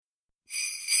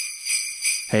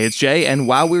Hey, it's Jay, and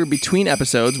while we're between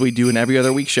episodes, we do an every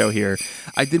other week show here.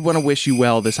 I did want to wish you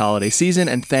well this holiday season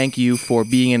and thank you for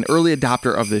being an early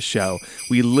adopter of this show.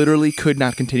 We literally could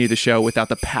not continue the show without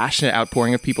the passionate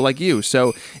outpouring of people like you.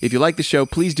 So if you like the show,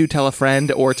 please do tell a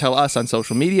friend or tell us on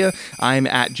social media. I'm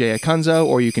at Jay Acunzo,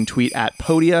 or you can tweet at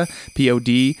Podia,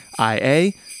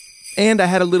 Podia. And I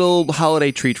had a little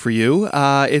holiday treat for you.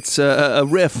 It's a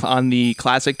riff on the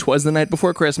classic 'Twas the Night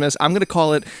Before Christmas. I'm going to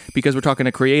call it, because we're talking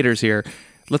to creators here,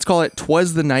 let's call it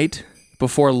 'Twas the Night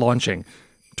Before Launching.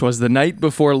 'Twas the night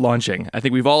before launching. I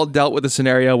think we've all dealt with the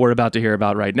scenario we're about to hear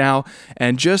about right now.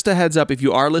 And just a heads up, if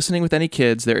you are listening with any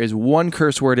kids, there is one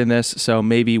curse word in this, so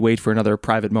maybe wait for another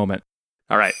private moment.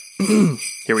 All right,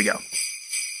 here we go.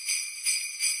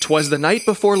 'Twas the night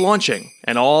before launching,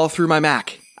 and all through my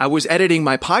Mac, I was editing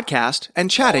my podcast and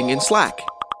chatting in Slack.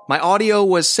 My audio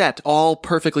was set, all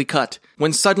perfectly cut,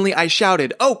 when suddenly I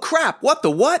shouted, "Oh crap, what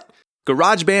the what?"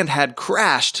 GarageBand had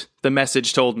crashed, the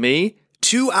message told me.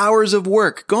 2 hours of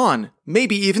work gone,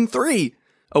 maybe even 3.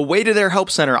 Away to their help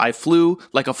center I flew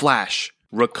like a flash,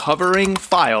 recovering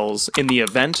files in the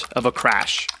event of a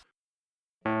crash.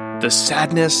 The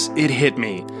sadness, it hit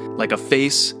me like a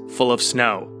face full of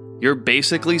snow. "You're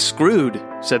basically screwed,"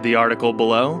 said the article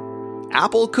below.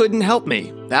 Apple couldn't help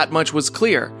me, that much was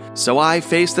clear, so I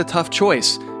faced the tough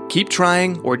choice, keep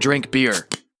trying or drink beer.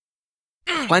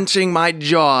 Clenching my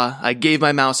jaw, I gave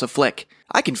my mouse a flick.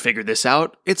 I can figure this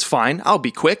out, it's fine, I'll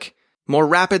be quick. More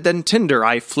rapid than Tinder,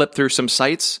 I flipped through some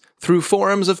sites, through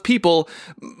forums of people,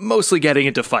 mostly getting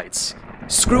into fights.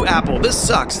 "Screw Apple, this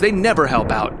sucks, they never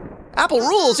help out." "Apple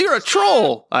rules, you're a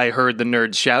troll," I heard the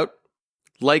nerds shout.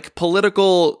 Like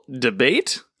political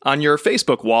debate on your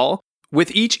Facebook wall,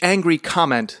 with each angry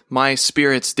comment, my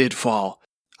spirits did fall.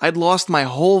 I'd lost my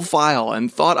whole file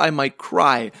and thought I might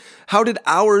cry. How did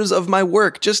hours of my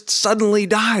work just suddenly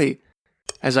die?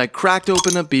 As I cracked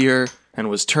open a beer and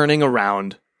was turning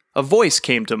around, a voice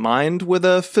came to mind with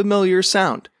a familiar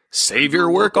sound. "Save your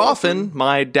work often,"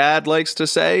 my dad likes to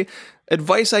say.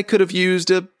 Advice I could have used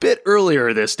a bit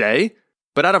earlier this day.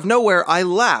 But out of nowhere, I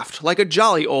laughed like a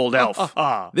jolly old elf.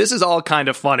 This is all kind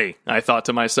of funny, I thought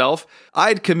to myself.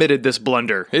 I'd committed this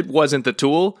blunder. It wasn't the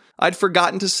tool. I'd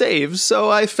forgotten to save,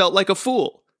 so I felt like a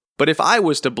fool. But if I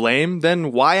was to blame,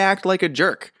 then why act like a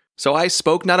jerk? So I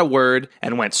spoke not a word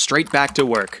and went straight back to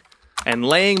work. And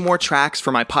laying more tracks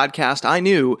for my podcast, I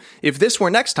knew if this were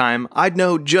next time, I'd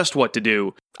know just what to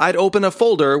do. I'd open a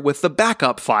folder with the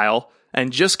backup file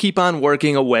and just keep on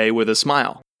working away with a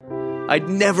smile. I'd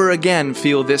never again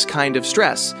feel this kind of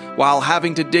stress while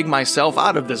having to dig myself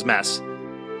out of this mess.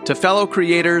 To fellow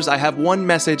creators, I have one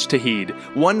message to heed,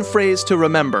 one phrase to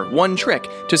remember, one trick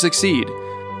to succeed.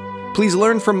 Please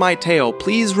learn from my tale,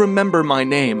 please remember my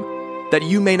name, that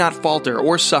you may not falter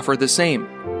or suffer the same.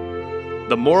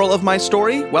 The moral of my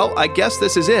story? Well, I guess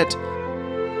this is it.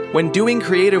 When doing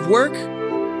creative work,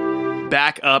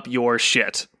 back up your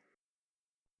shit.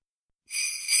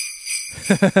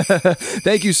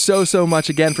 Thank you so much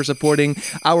again for supporting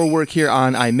our work here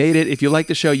on I Made It. If you like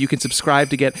the show, you can subscribe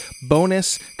to get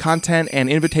bonus content and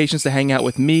invitations to hang out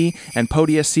with me and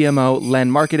Podia CMO Len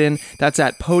Marketing. That's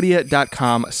at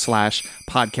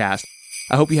podia.com/podcast.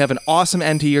 I hope you have an awesome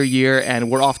end to your year, and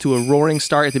we're off to a roaring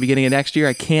start at the beginning of next year.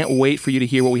 I can't wait for you to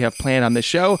hear what we have planned on this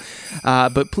show.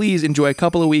 But please enjoy a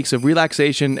couple of weeks of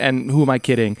relaxation, and who am I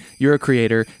kidding? You're a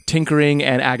creator, tinkering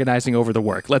and agonizing over the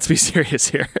work. Let's be serious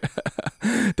here.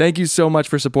 Thank you so much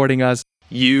for supporting us.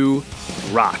 You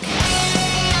rock.